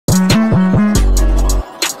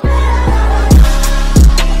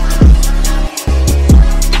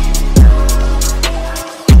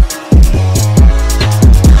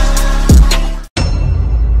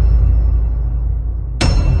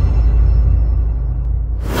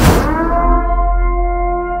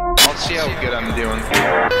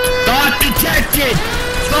shit!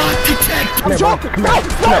 Protect! I'm joking! No!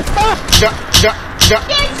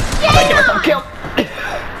 I'm killed!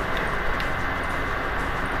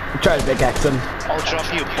 Try to pickaxe him. I'll drop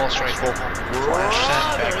you a pulse rifle. Flash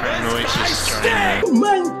that background noise is starting. Oh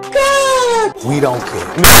my god! We don't care.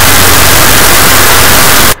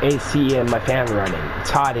 AC and my fan running.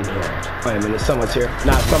 It's hot in here. Wait a minute, someone's here.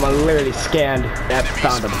 Nah, someone literally scanned and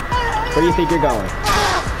found him. Where do you think you're going?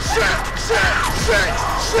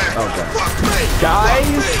 Okay.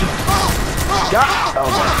 Guys!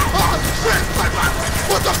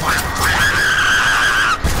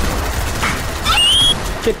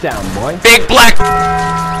 Get down, boy. Big black!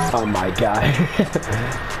 Oh my god.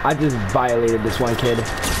 I just violated this one kid.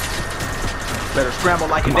 Better scramble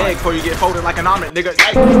like an egg before you get folded like an omelet, nigga.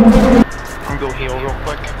 I'm gonna go heal real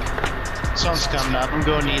quick. Sun's coming up. I'm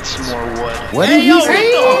gonna need some more wood. What did he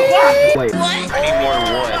say? Wait. I need more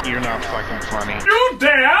wood. You're not fucking funny. You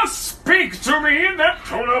dare speak to me in that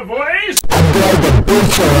tone of voice?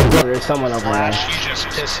 There's someone over there. Flash, you just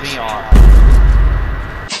pissed me off.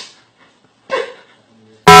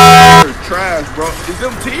 Trash, bro. Is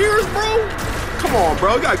them tears, bro? Come on,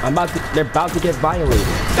 bro. You gotta... They're about to get violated.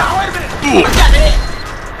 No, wait a minute. I got it.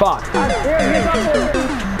 Fuck.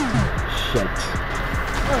 Shit.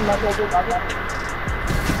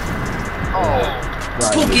 Oh.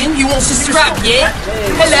 Talking, you want to scrap, yeah?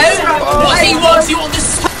 Hello? What he wants, you want to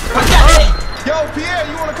scrap? I got it. Yo, Pierre,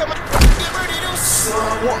 you wanna come out? Get ready to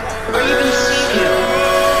I even see him.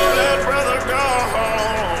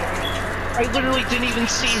 I literally didn't even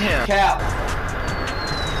see him. Cap.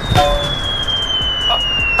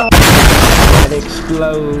 And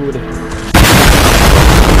explode.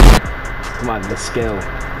 Come on, the skill.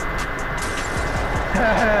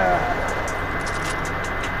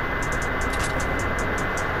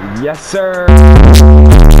 Yes, sir.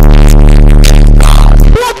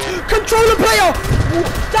 What? Controller player!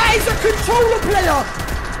 That is a controller player!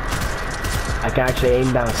 I can actually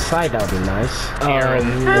aim down sight, that would be nice.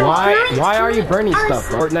 Why are you burning stuff?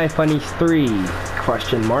 Fortnite Funnies 3?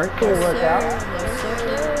 Question mark. He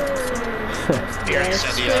already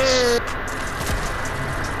said yes.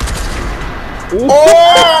 Oh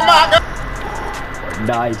my god!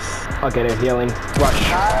 Nice. Okay, they're healing. Rush.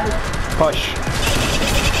 Push.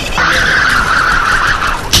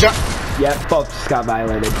 Yep, both just got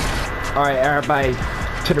violated. Alright, everybody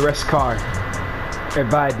to the rest car.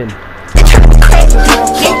 Everybody then.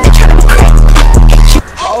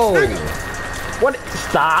 Oh! What?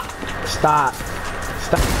 Stop! Stop!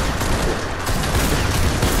 Stop!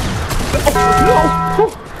 No!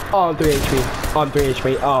 Oh, I'm 3 HP. Oh, I'm 3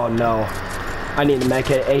 HP. Oh no! I need to make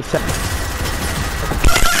it ASAP.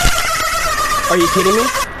 Are you kidding me?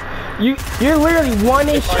 You're literally 1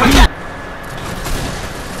 HP.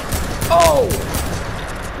 Oh!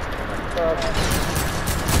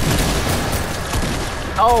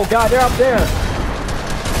 Oh god, they're up there.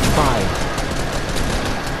 Fine.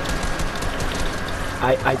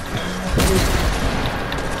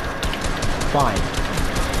 Fine.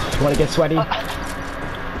 You wanna get sweaty?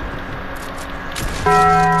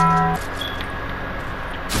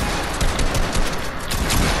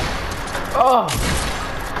 Oh!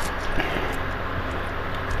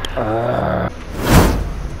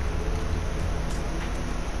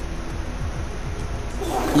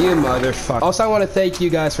 You motherfucker. Also, I want to thank you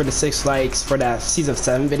guys for the 6 likes for that season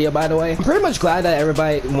 7 video, by the way. I'm pretty much glad that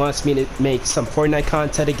everybody wants me to make some Fortnite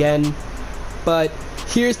content again. But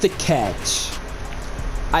here's the catch.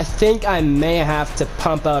 I think I may have to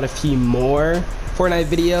pump out a few more Fortnite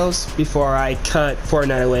videos before I cut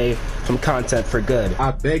Fortnite away from content for good.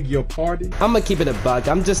 I beg your pardon? I'm gonna keep it a buck.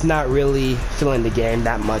 I'm just not really feeling the game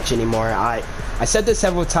that much anymore. I said this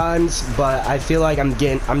several times, but I feel like I'm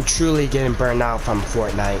truly getting burned out from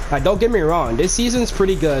Fortnite. Don't get me wrong, this season's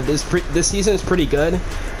pretty good. This season is pretty good,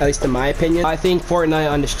 at least in my opinion. I think Fortnite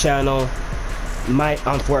on this channel might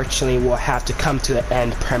unfortunately will have to come to an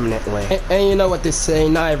end permanently. And you know what they say,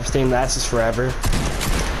 not everything lasts forever.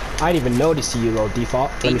 I didn't even notice you, low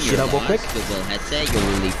default. Let me shoot up real quick. Google headset, you're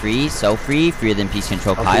really free, so free, freer than Peace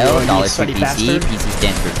Control Kyle, dollars for PC, PC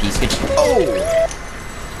stands for Peace Control. Oh!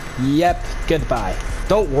 Yep, goodbye.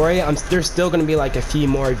 Don't worry, there's still gonna be like a few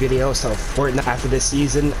more videos of Fortnite after this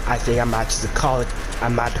season. I think I'm about to call it,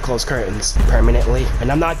 I'm about to close curtains permanently.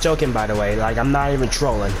 And I'm not joking, by the way, like I'm not even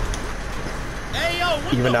trolling. Hey, yo,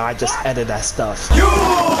 even though I just edited that stuff.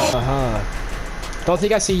 Don't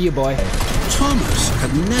think I see you, boy. Thomas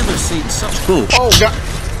had never seen such Ooh. Oh!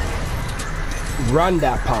 Run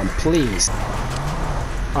that pump, please.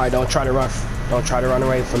 Alright, don't try to run. Don't try to run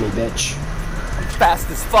away from me, bitch. I'm fast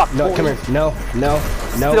as fuck. No, boy. come here. No, no,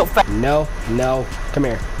 no, Still fast. no, no. Come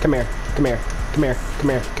here, come here, come here. Come here. Come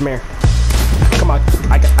here. Come here. Come on.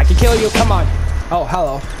 I can kill you. Come on. Oh,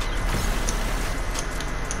 hello.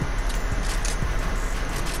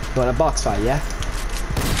 You want a box fight, yeah?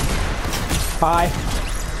 Hi.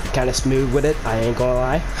 Kind of smooth with it. I ain't gonna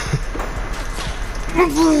lie.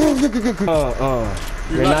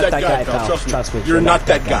 You're not that guy, pal. Trust me. You're not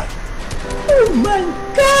that guy. Oh my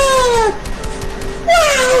god!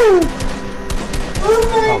 Wow!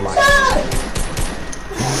 Oh my god!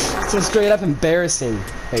 So straight up embarrassing.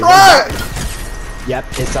 Hey, yep,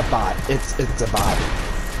 it's a bot. It's a bot.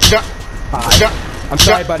 I'm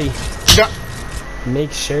sorry, buddy.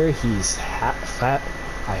 Make sure he's fat.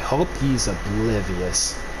 I hope he's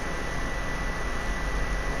oblivious.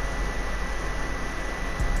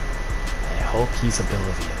 I hope he's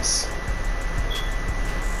oblivious.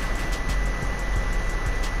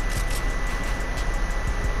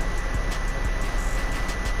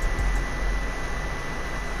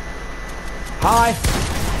 Hi.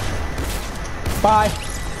 Bye.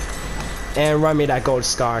 And run me that gold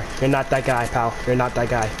scar. You're not that guy, pal. You're not that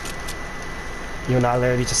guy. You and I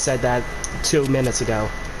literally just said that 2 minutes ago.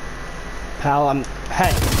 Pal,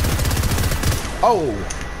 hey. Oh.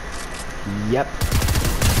 Yep.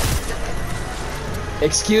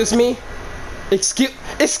 Excuse me?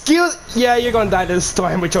 Excuse. Yeah, you're gonna die to the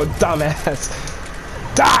storm with your dumb ass.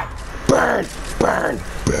 Die! Burn! Burn!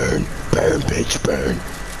 Burn! Burn, bitch, burn.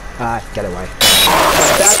 Get away.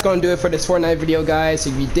 That's gonna do it for this Fortnite video, guys.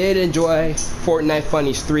 If you did enjoy Fortnite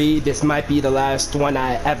Funnies 3, this might be the last one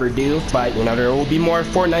I ever do, but you know, there will be more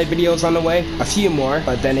Fortnite videos on the way, a few more,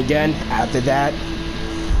 but then again, after that,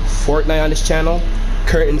 Fortnite on this channel,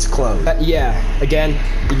 curtains closed. Yeah, again,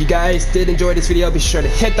 if you guys did enjoy this video, be sure to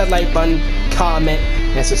hit that like button, comment,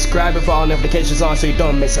 and subscribe with all notifications on so you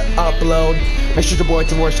don't miss an upload. Make sure your boy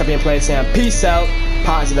Bois ChampionPlayz saying peace out,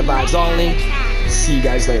 positive vibes only. See you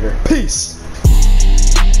guys later. Peace.